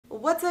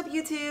What's up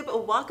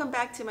YouTube? Welcome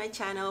back to my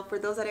channel. For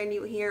those that are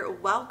new here,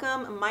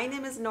 welcome. My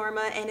name is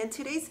Norma, and in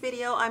today's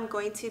video I'm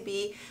going to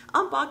be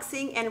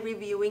unboxing and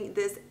reviewing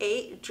this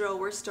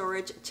 8-drawer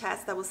storage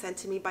chest that was sent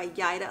to me by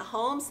Yita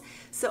Homes.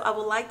 So I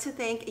would like to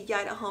thank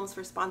Yita Homes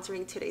for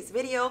sponsoring today's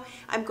video.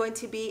 I'm going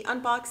to be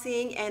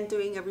unboxing and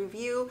doing a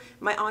review,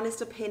 my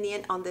honest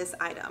opinion on this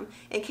item.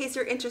 In case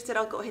you're interested,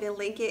 I'll go ahead and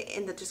link it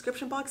in the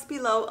description box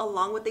below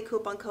along with the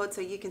coupon code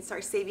so you can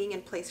start saving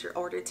and place your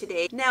order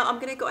today. Now I'm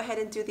going to go ahead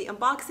and do the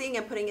unboxing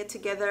and putting it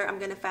together. I'm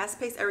going to fast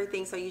pace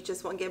everything so you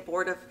just won't get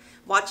bored of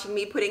watching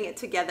me putting it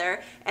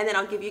together, and then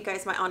I'll give you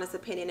guys my honest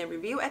opinion and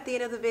review at the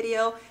end of the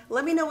video.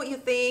 Let me know what you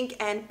think,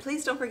 and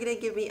please don't forget to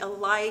give me a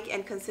like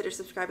and consider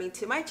subscribing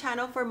to my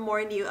channel for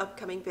more new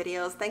upcoming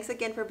videos. Thanks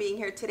again for being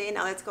here today.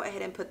 Now let's go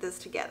ahead and put this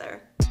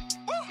together.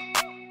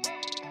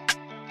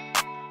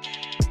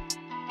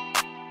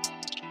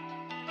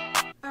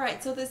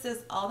 Alright, so this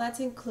is all that's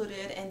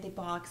included in the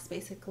box,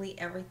 basically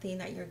everything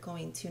that you're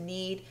going to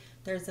need.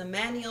 There's a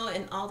manual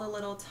and all the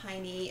little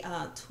tiny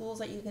tools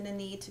that you're going to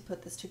need to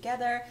put this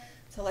together.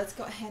 So let's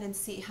go ahead and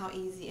see how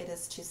easy it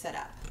is to set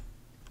up.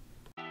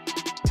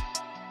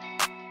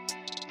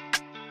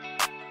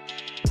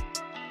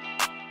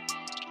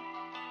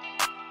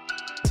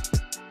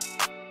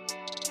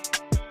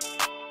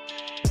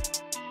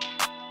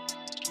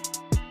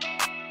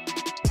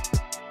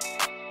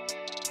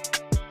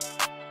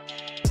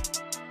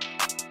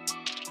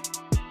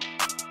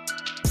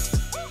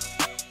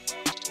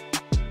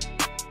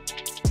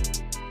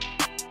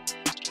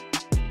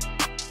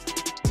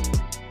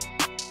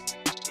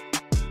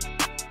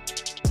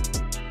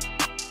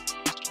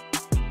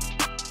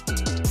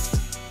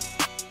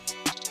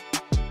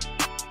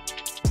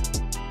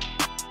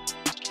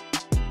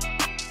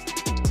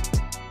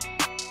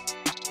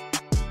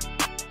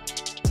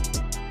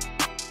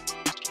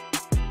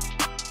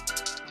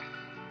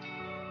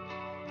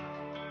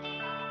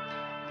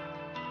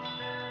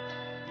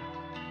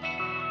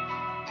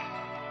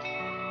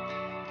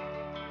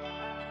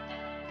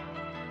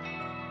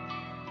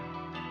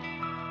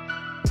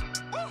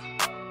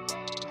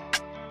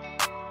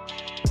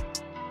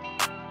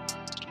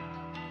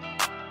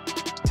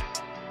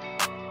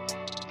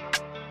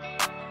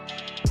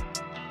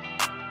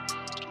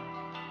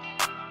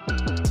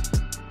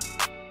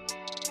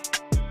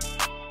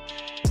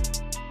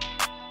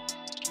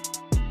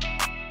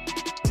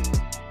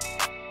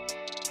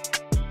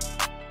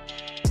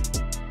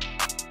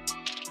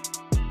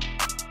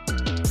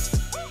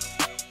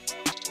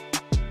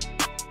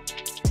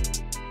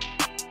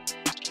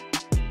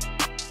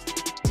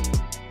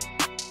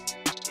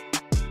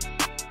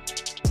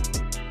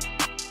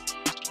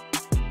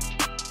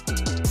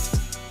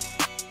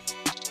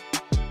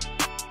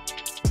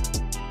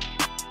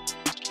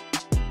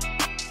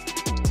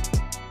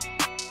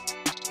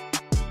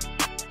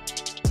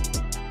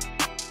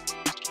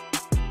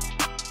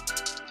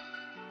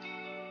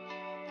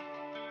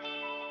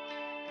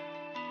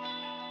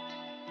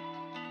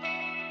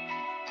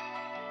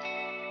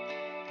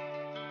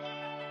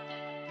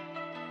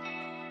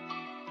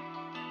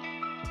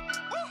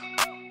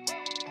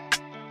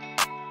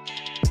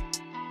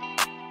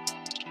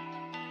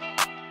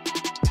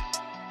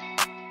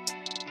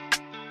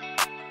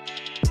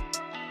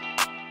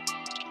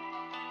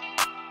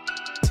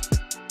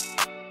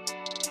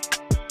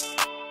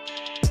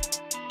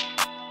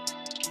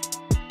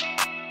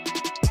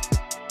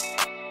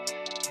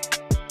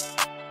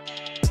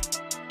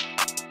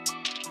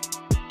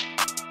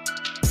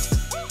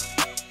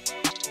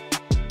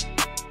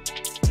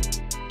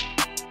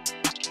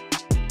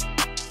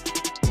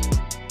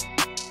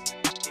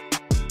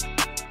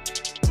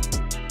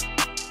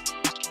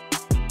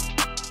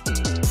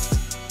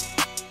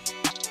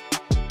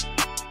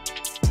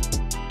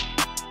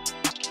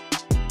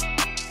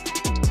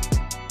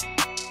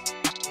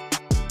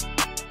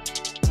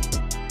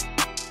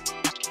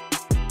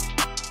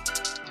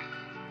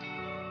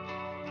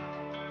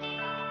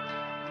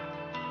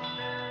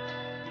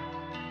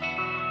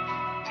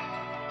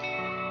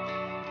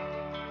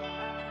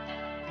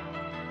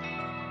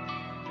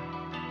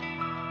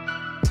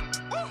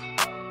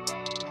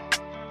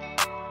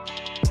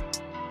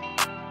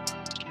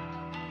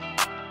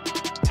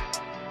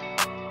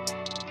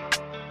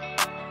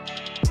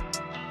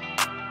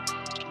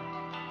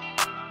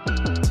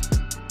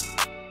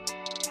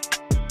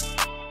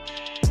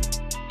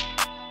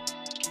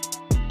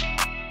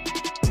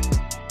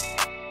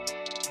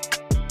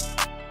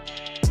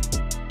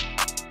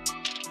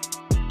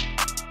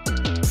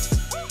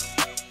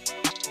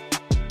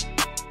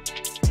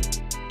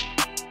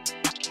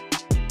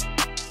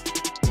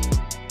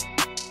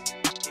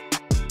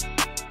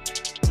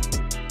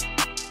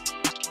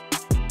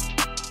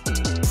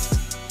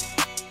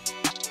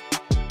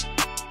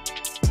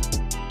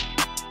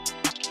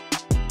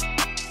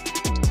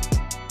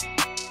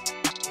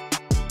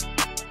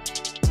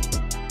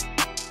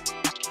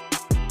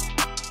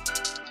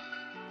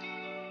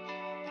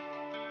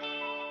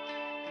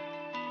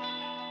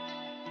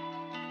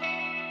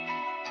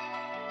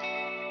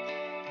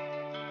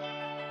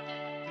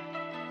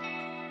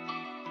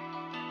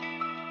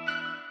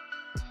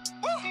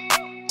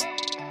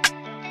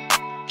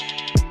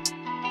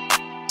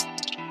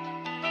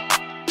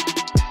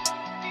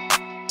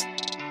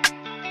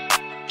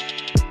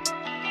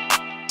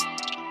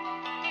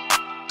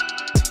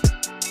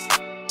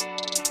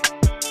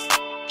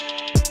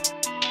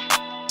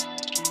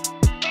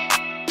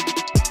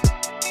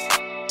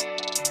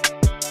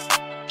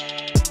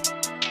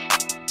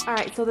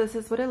 right, so this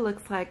is what it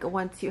looks like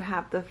once you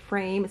have the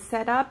frame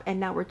set up,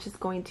 and now we're just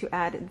going to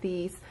add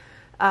these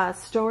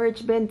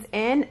storage bins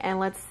in, and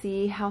let's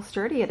see how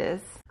sturdy it is.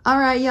 All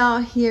right, y'all,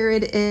 here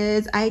it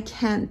is. I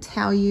can't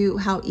tell you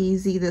how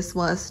easy this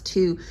was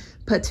to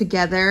put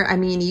together. I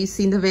mean, you've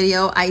seen the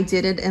video. I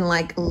did it in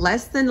like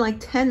less than like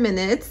 10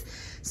 minutes.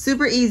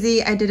 Super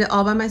easy. I did it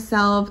all by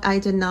myself. I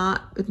did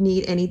not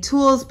need any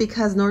tools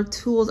because no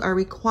tools are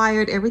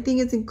required. Everything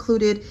is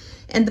included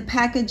in the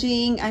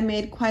packaging. I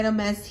made quite a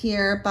mess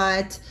here,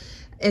 but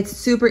it's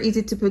super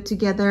easy to put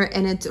together,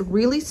 and it's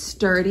really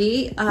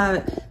sturdy,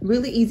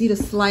 really easy to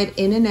slide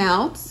in and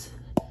out.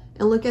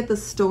 And look at the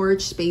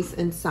storage space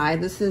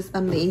inside. This is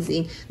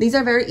amazing. These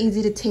are very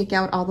easy to take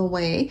out all the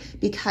way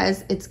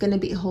because it's gonna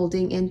be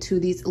holding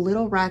into these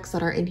little racks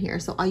that are in here.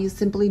 So all you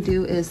simply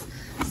do is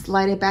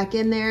slide it back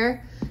in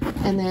there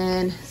and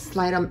then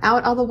slide them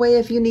out all the way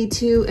if you need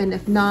to. And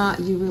if not,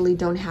 you really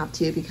don't have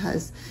to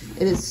because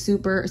it is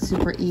super,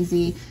 super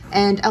easy.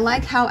 And I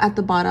like how at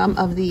the bottom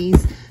of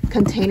these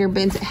container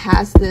bins, it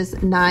has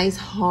this nice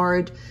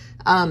hard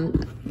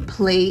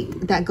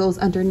plate that goes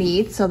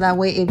underneath, so that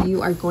way if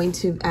you are going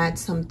to add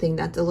something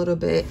that's a little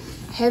bit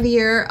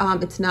heavier,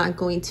 it's not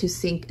going to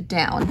sink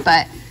down.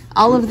 But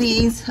all of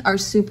these are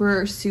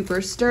super,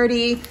 super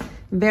sturdy.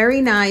 Very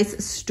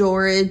nice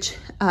storage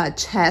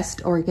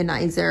chest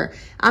organizer.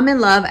 I'm in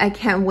love. I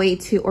can't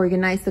wait to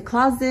organize the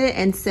closet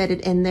and set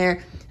it in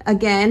there.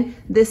 Again,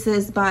 this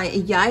is by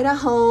Yita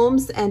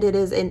Homes, and it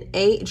is an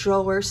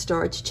 8-drawer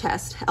storage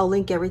chest. I'll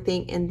link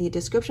everything in the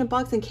description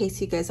box in case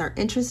you guys are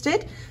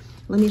interested.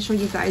 Let me show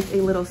you guys a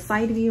little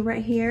side view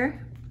right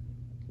here.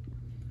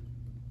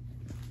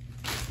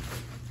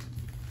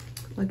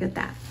 Look at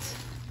that.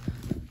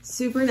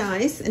 Super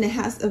nice, and it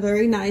has a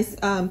very nice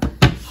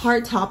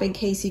hard top in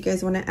case you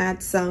guys want to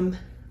add some,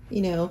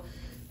 you know,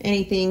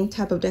 anything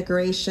type of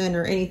decoration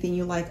or anything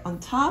you like on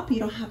top. You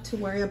don't have to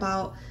worry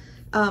about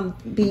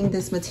being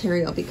this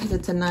material because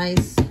it's a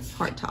nice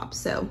hard top.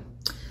 So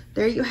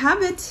there you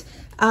have it.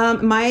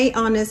 My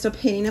honest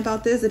opinion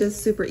about this, it is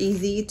super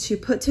easy to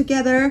put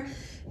together.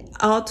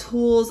 All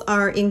tools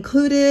are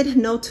included,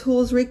 no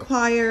tools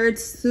required,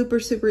 super,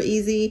 super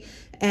easy.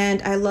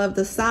 And I love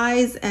the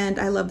size and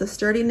I love the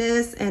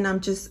sturdiness, and I'm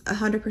just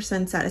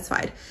 100%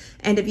 satisfied.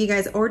 And if you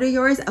guys order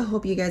yours, I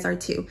hope you guys are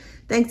too.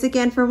 Thanks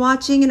again for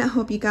watching, and I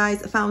hope you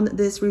guys found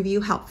this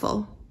review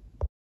helpful.